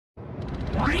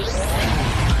Welcome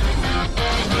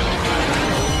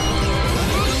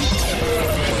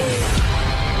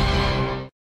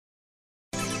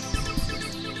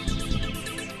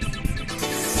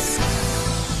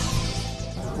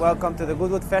to the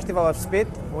Goodwood Festival of Speed.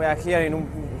 We are here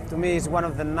to me, it's one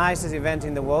of the nicest events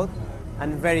in the world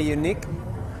and very unique.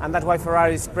 And that's why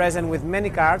Ferrari is present with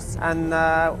many cars. And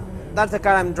that's the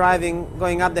car I'm driving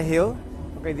going up the hill.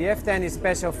 Okay, the F10 is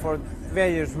special for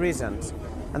various reasons.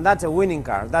 And that's a winning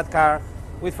car. That car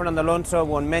with Fernando Alonso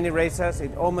won many races.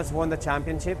 It almost won the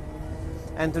championship.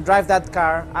 And to drive that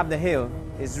car up the hill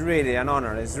is really an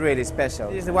honor. It's really special.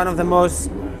 It is one of the most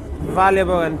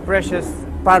valuable and precious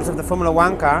parts of the Formula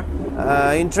One car.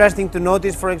 Interesting to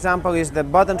notice, for example, is the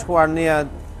buttons who are near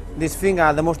this finger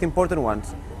are the most important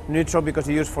ones. Neutral because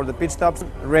you use for the pit stops.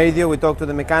 Radio, we talk to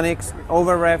the mechanics.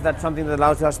 Over rev, that's something that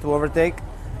allows us to overtake.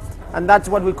 And that's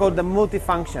what we call the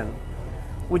multifunction,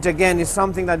 which again is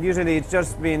something that usually it's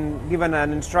just been given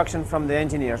an instruction from the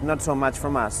engineers, not so much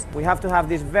from us. We have to have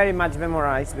this very much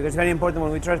memorized because it's very important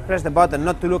when we press the button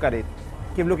not to look at it.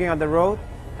 Keep looking at the road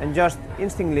and just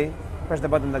instinctively press the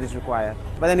button that is required.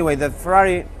 But anyway, the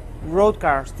Ferrari road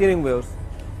car steering wheels,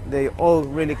 they all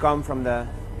really come from the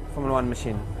Formula One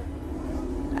machine.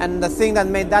 And the thing that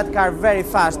made that car very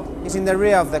fast is in the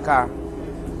rear of the car.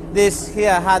 This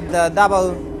here had the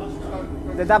double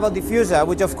diffuser,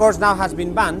 which of course now has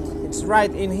been banned. It's right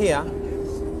in here,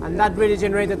 and that really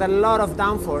generated a lot of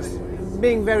downforce,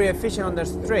 being very efficient on the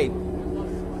straight.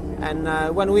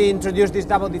 And when we introduced this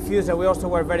double diffuser, we also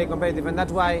were very competitive, and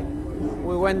that's why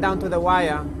we went down to the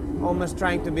wire, almost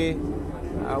trying to be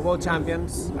world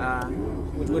champions,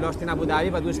 which we lost in Abu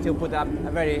Dhabi, but we still put up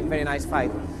a very, very nice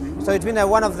fight. So it's been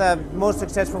one of the most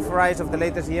successful Ferraris of the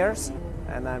latest years,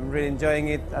 and I'm really enjoying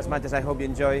it as much as I hope you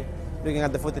enjoy looking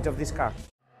at the footage of this car.